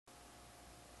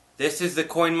This is the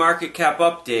CoinMarketCap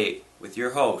update with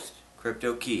your host,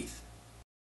 Crypto Keith.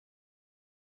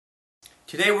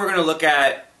 Today we're going to look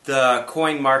at the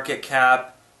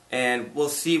CoinMarketCap and we'll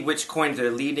see which coins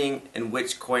are leading and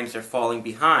which coins are falling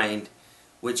behind,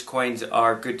 which coins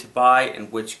are good to buy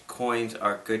and which coins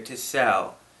are good to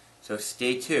sell. So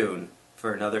stay tuned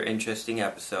for another interesting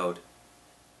episode.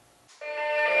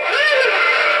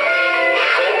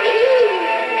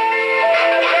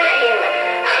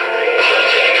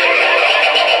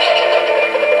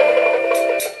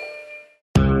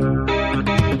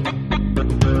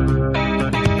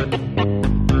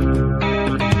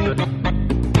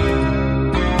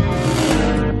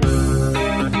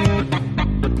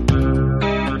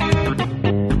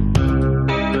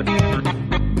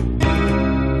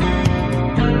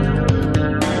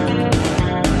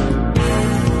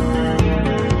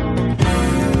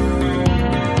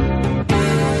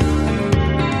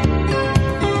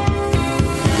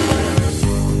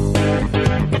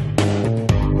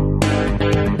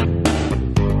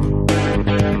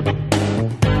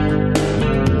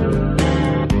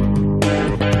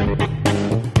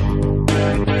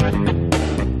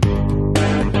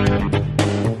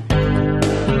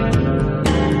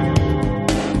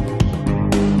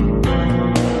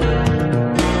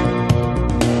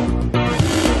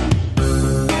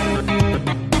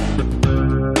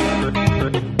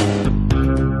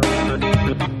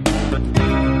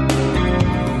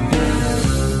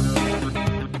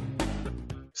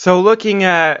 So looking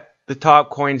at the top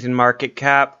coins in market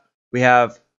cap, we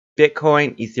have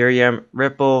Bitcoin, Ethereum,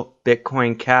 Ripple,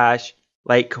 Bitcoin Cash,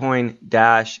 Litecoin,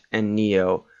 Dash, and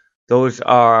Neo. Those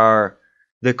are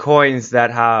the coins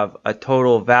that have a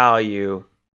total value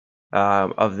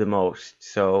of the most.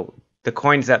 So the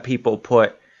coins that people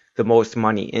put the most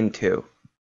money into.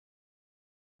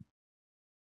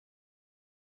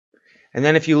 And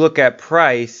then if you look at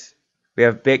price, we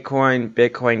have Bitcoin,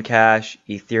 Bitcoin Cash,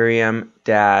 Ethereum,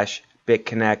 Dash,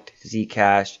 Bitconnect,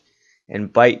 Zcash,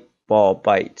 and Byteball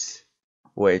Bytes,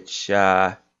 which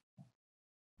the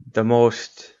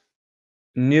most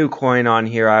new coin on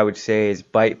here I would say is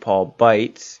Byteball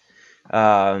Bytes.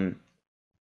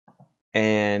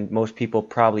 And most people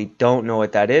probably don't know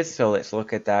what that is, so let's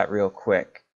look at that real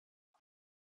quick.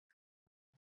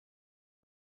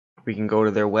 We can go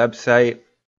to their website.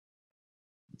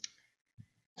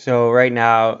 So right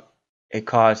now, it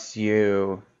costs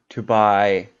you to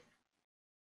buy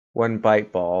one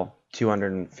Byteball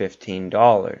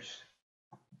 $215.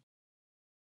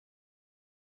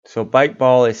 So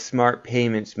Byteball is smart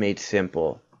payments made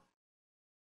simple.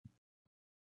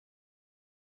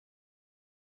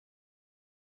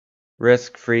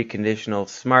 Risk-free conditional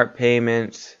smart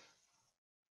payments.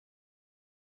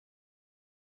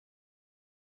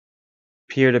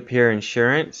 Peer-to-peer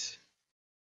insurance.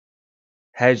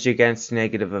 Hedge against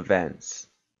negative events.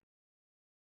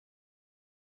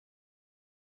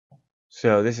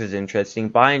 So this is interesting.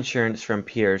 Buy insurance from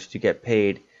peers to get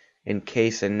paid in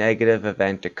case a negative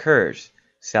event occurs.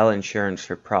 Sell insurance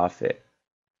for profit.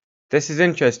 This is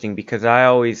interesting because I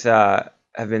always have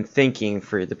been thinking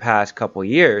for the past couple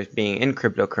years, being in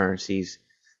cryptocurrencies,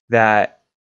 that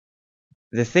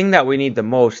the thing that we need the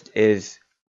most is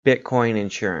Bitcoin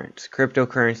insurance,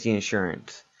 cryptocurrency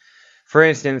insurance. For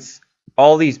instance,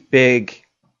 all these big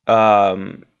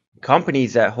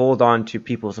companies that hold on to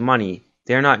people's money,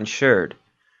 they're not insured.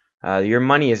 Your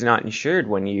money is not insured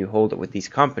when you hold it with these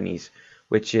companies,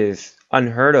 which is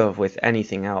unheard of with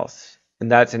anything else.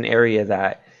 And that's an area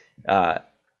that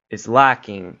is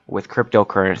lacking with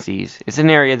cryptocurrencies. It's an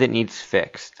area that needs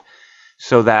fixed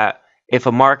so that if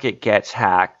a market gets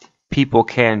hacked, people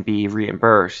can be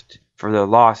reimbursed for their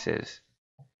losses.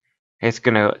 It's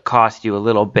going to cost you a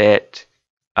little bit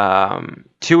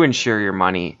to insure your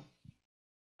money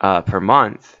per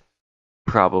month,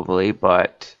 probably,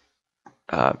 but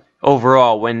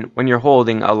overall, when you're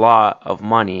holding a lot of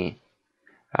money,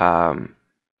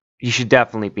 you should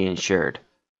definitely be insured.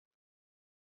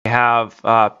 They have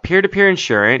peer-to-peer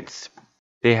insurance.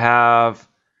 They have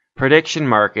prediction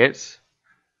markets,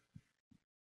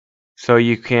 so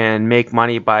you can make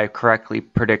money by correctly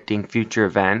predicting future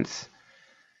events.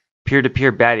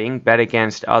 Peer-to-peer betting, bet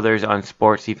against others on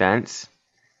sports events.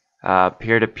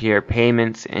 Peer-to-peer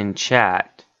payments and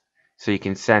chat, so you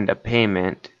can send a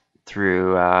payment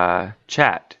through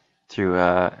chat, through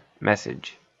a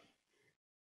message.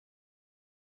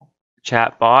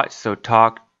 Chat bots, so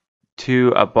talk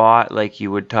to a bot like you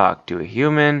would talk to a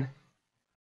human.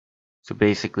 So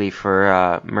basically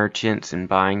for merchants and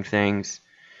buying things.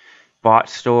 Bot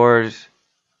stores,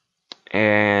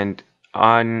 and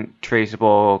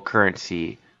untraceable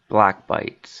currency, black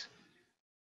bytes.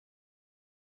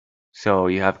 So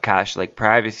you have cache-like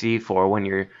privacy for when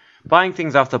you're buying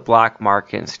things off the black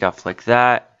market and stuff like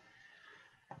that.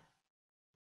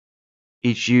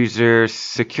 Each user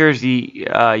secures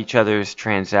each other's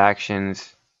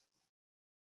transactions.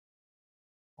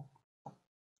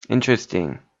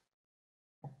 Interesting.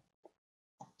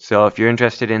 So if you're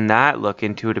interested in that, look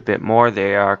into it a bit more.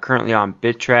 They are currently on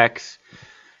Bittrex,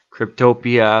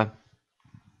 Cryptopia,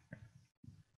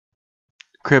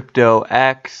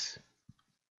 CryptoX,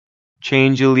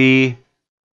 Changelly,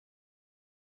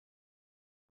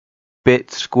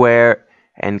 BitSquare,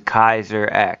 and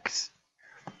KaiserX.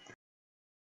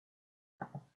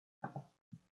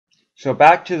 So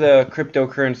back to the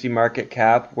cryptocurrency market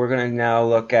cap, we're going to now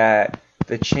look at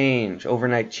the change,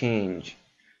 overnight change.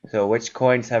 So which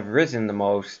coins have risen the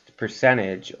most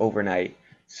percentage overnight?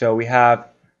 So we have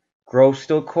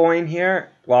Groestlecoin here,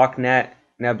 BlockNet,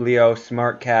 Neblio,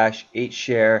 SmartCash,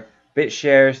 8share,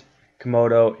 BitShares,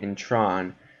 Komodo, and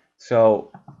Tron.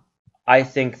 So I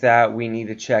think that we need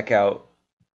to check out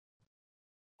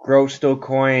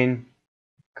Groestlecoin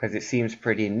because it seems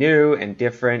pretty new and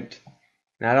different.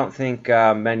 And I don't think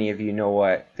many of you know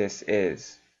what this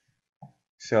is.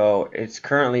 So it's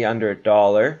currently under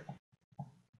 $1.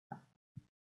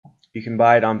 You can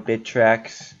buy it on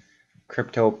Bittrex,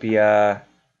 Cryptopia,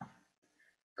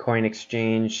 Coin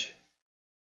Exchange,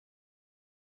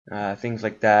 things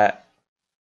like that.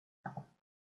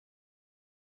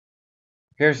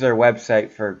 Here's their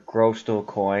website for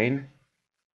Groestlecoin.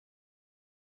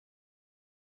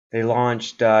 They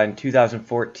launched in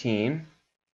 2014.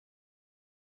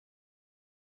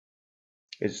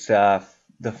 It's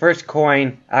the first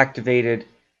coin activated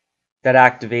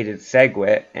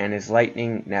SegWit and is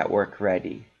Lightning Network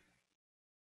ready.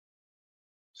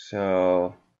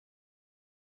 So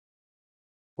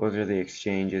those are the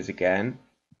exchanges again.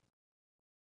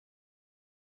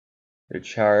 Their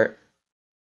chart.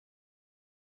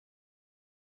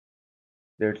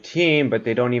 Their team, but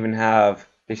they don't even have,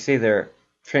 they say they're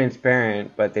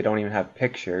transparent, but they don't even have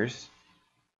pictures.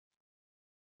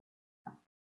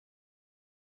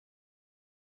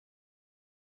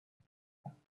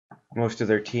 Most of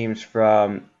their teams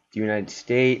from the United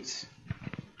States.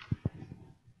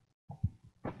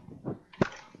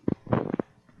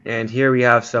 And here we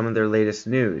have some of their latest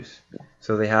news.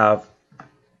 So they've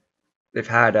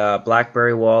had a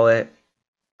BlackBerry wallet,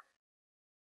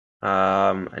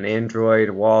 an Android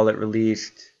wallet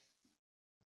released,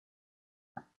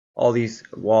 all these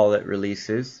wallet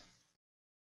releases.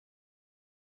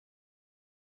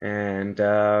 And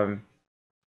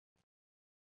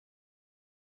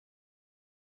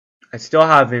I still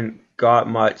haven't got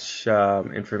much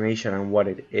information on what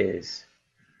it is.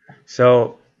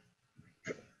 So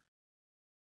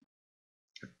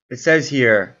it says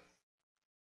here,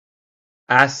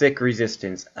 ASIC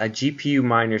resistance, a GPU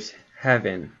miner's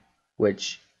heaven,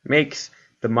 which makes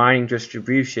the mining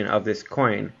distribution of this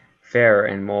coin fairer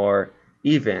and more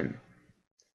even.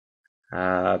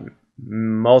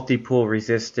 Multi-pool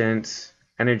resistance,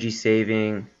 energy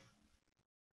saving.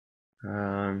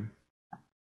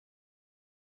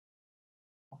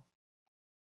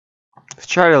 Let's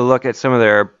try to look at some of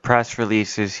their press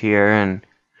releases here and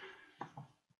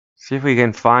see if we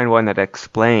can find one that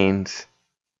explains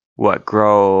what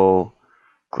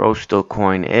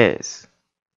Groestlecoin is.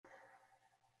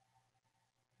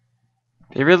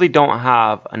 They really don't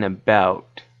have an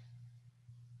about.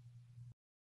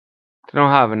 They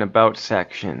don't have an about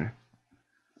section.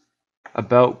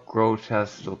 About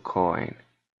Groestlecoin.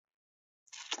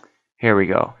 Here we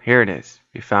go. Here it is.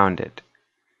 We found it.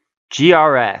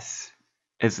 GRS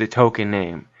is the token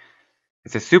name.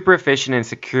 It's a super efficient and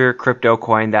secure crypto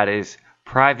coin that is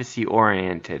privacy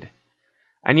oriented.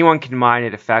 Anyone can mine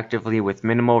it effectively with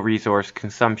minimal resource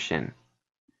consumption.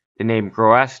 The name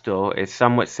Groestle is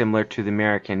somewhat similar to the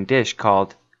American dish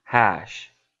called hash.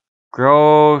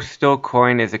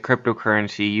 Groestlecoin is a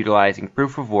cryptocurrency utilizing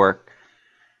proof of work.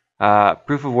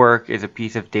 Proof of work is a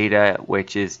piece of data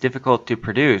which is difficult to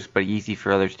produce but easy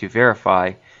for others to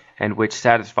verify and which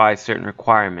satisfies certain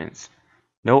requirements.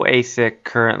 No ASIC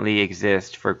currently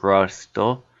exists for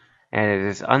Groestle, and it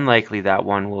is unlikely that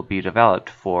one will be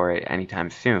developed for it anytime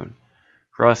soon.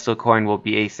 Groestlecoin will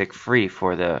be ASIC free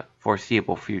for the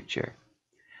foreseeable future.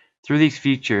 Through these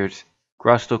features,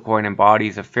 Groestlecoin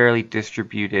embodies a fairly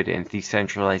distributed and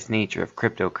decentralized nature of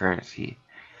cryptocurrency.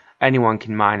 Anyone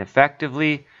can mine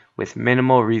effectively with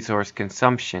minimal resource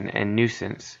consumption and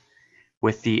nuisance.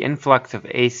 With the influx of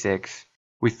ASICs,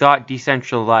 we thought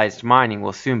decentralized mining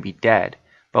will soon be dead,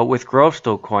 but with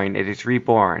Groestlecoin it is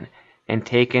reborn and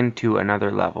taken to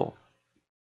another level.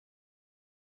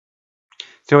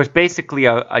 So it's basically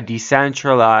a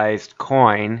decentralized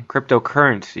coin,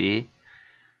 cryptocurrency,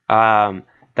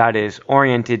 that is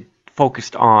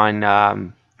focused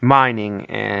on mining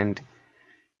and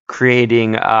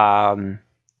creating a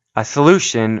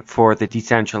solution for the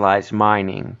decentralized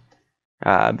mining.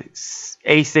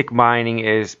 ASIC mining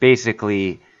is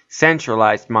basically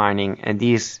centralized mining, and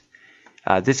this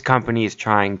company is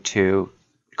trying to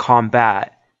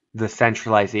combat the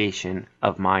centralization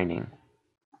of mining.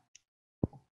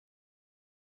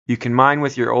 You can mine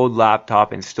with your old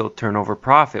laptop and still turn over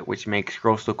profit, which makes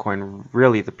Groestlecoin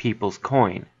really the people's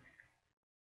coin.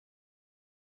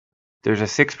 There's a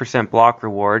 6% block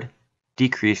reward,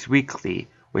 decreased weekly,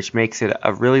 which makes it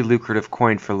a really lucrative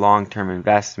coin for long-term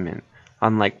investment,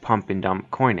 unlike pump and dump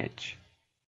coinage.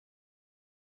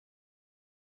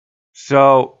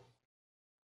 So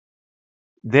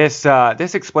this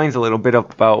explains a little bit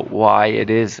about why it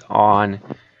is on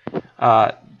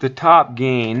the top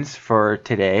gains for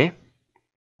today.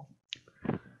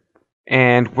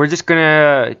 And we're just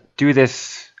gonna do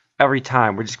this every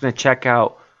time. We're just gonna check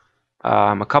out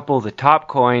a couple of the top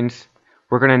coins.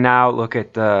 We're gonna now look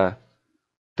at the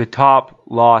top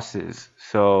losses.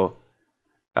 So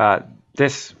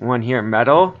this one here,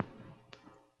 Metal,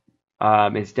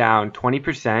 is down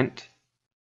 20%.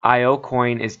 IO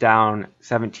coin is down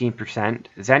 17%.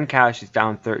 Zencash is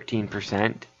down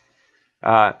 13%.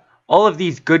 All of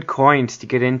these good coins to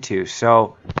get into.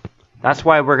 So that's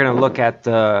why we're going to look at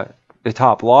the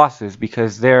top losses,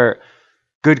 because they're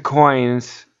good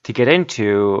coins to get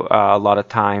into a lot of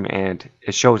time, and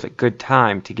it shows a good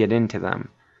time to get into them.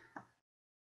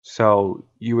 So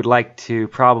you would like to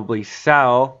probably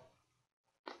sell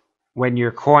when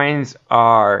your coins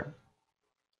are,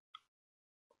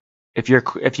 if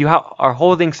you are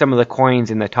holding some of the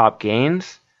coins in the top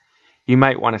gains, you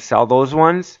might want to sell those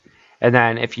ones. And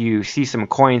then if you see some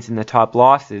coins in the top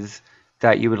losses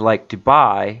that you would like to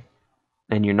buy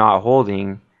and you're not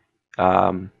holding,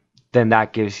 then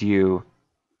that gives you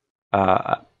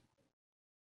a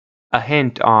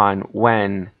hint on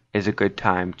when is a good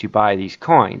time to buy these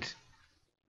coins.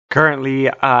 Currently,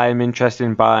 I'm interested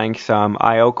in buying some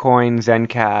IO coins,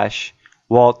 Zencash,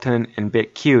 Walton, and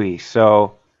BitQE.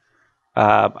 So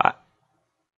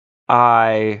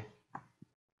I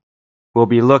will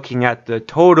be looking at the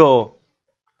total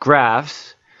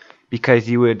graphs, because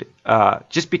you would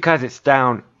just because it's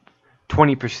down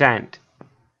 20%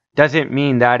 doesn't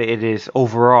mean that it is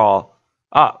overall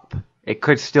up. It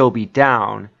could still be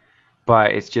down,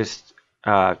 but it's just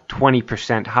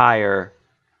 20% higher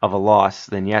of a loss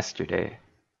than yesterday.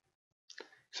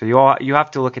 So you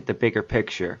have to look at the bigger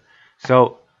picture.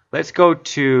 So let's go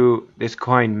to this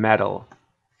coin Metal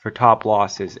for top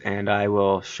losses, and I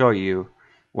will show you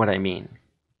what I mean.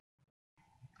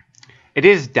 It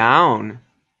is down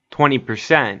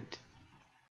 20%.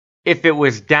 If it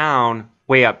was down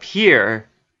way up here,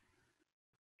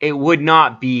 it would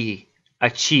not be a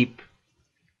cheap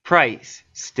price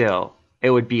still. It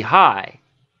would be high.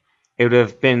 It would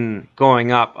have been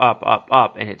going up, up, up,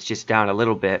 up, and it's just down a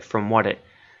little bit from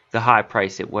the high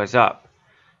price it was up.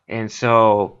 And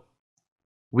so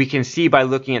we can see by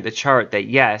looking at the chart that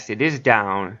yes, it is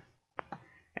down,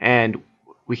 and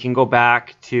we can go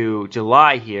back to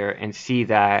July here and see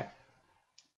that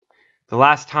the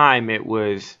last time it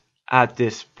was at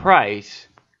this price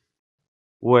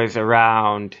was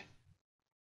around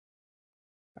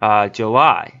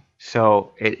July.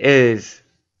 So it is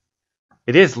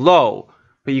low,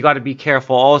 but you got to be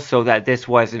careful also that this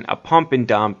wasn't a pump and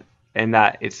dump and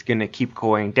that it's going to keep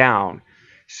going down.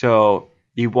 So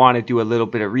you want to do a little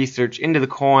bit of research into the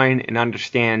coin and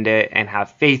understand it and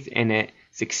have faith in it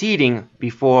succeeding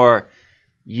before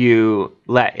you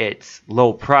let its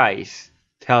low price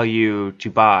tell you to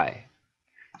buy.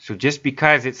 So just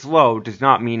because it's low does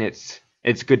not mean it's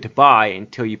good to buy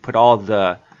until you put all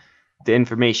the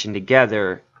information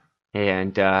together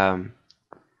and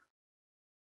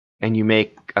you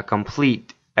make a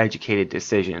complete educated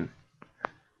decision.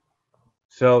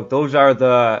 So those are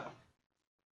the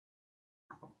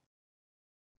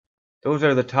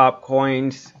top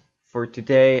coins for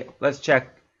today. Let's check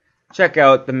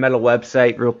out the Metal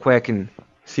website real quick and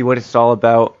see what it's all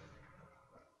about.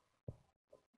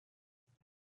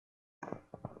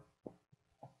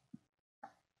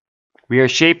 We are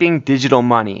shaping digital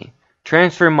money.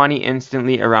 Transfer money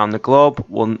instantly around the globe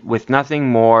with nothing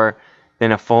more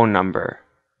than a phone number.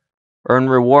 Earn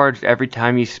rewards every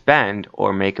time you spend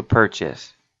or make a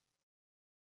purchase.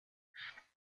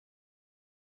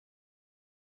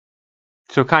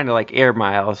 So kind of like air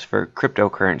miles for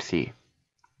cryptocurrency.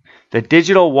 The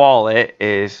digital wallet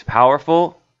is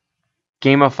powerful,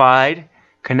 gamified,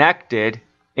 connected,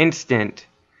 instant,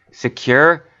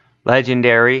 secure,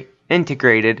 legendary,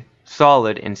 integrated,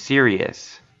 solid, and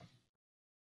serious.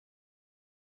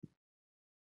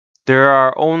 There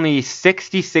are only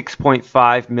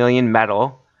 66.5 million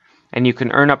metal, and you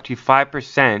can earn up to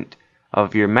 5%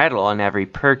 of your metal on every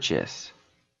purchase.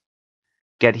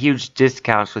 Get huge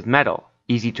discounts with metal.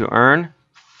 Easy to earn,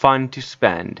 fun to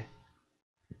spend.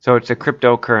 So it's a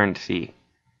cryptocurrency.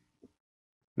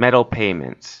 Metal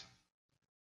payments.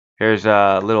 Here's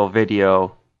a little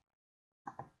video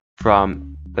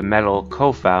from the Metal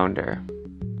co-founder.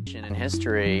 In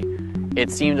history,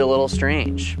 it seemed a little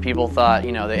strange. People thought,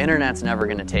 the internet's never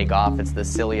going to take off. It's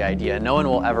this silly idea. No one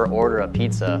will ever order a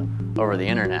pizza over the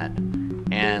internet.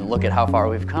 And look at how far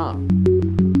we've come.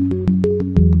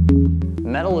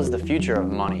 Metal is the future of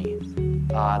money.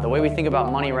 The way we think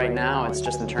about money right now, it's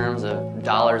just in terms of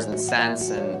dollars and cents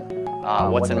and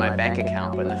what's in my bank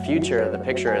account. But in the future, the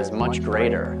picture is much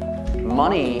greater.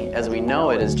 Money, as we know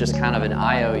it, is just kind of an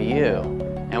IOU.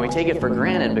 And we take it for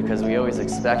granted because we always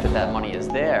expect that money is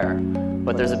there.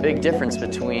 But there's a big difference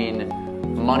between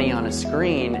money on a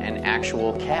screen and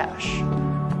actual cash.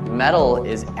 Metal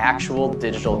is actual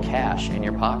digital cash in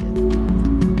your pocket.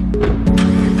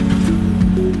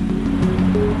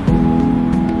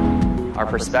 Our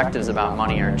perspectives about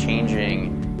money are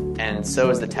changing, and so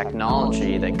is the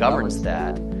technology that governs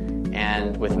that.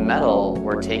 And with metal,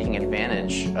 we're taking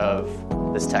advantage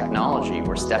of this technology.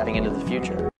 We're stepping into the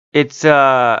future. It's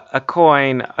a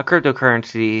coin, a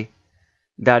cryptocurrency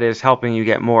that is helping you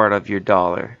get more out of your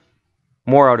dollar,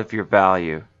 more out of your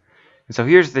value. And so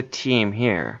here's the team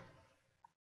here.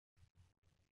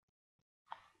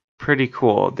 Pretty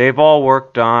cool. They've all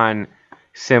worked on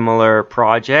similar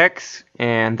projects,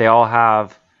 and they all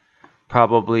have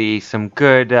probably some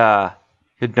good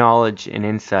knowledge and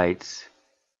insights.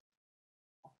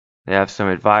 They have some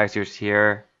advisors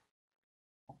here.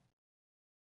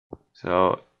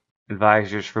 So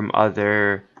advisors from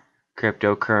other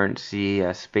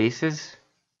cryptocurrency spaces,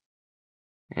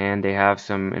 and they have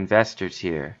some investors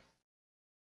here.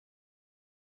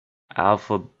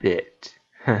 Alphabet.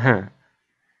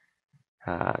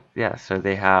 Yeah, so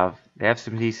they have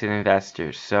some decent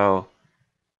investors. So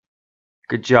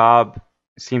good job.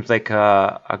 Seems like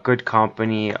a good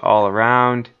company all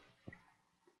around.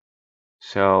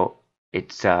 So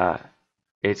it's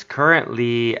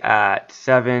currently at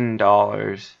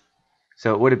 $7.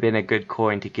 So it would have been a good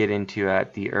coin to get into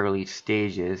at the early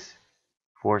stages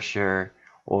for sure,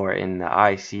 or in the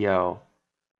ICO.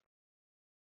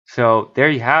 So there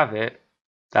you have it.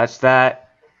 That's that.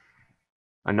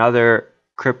 Another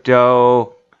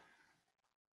crypto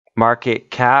market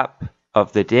cap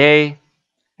of the day,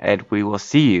 and we will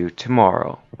see you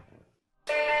tomorrow.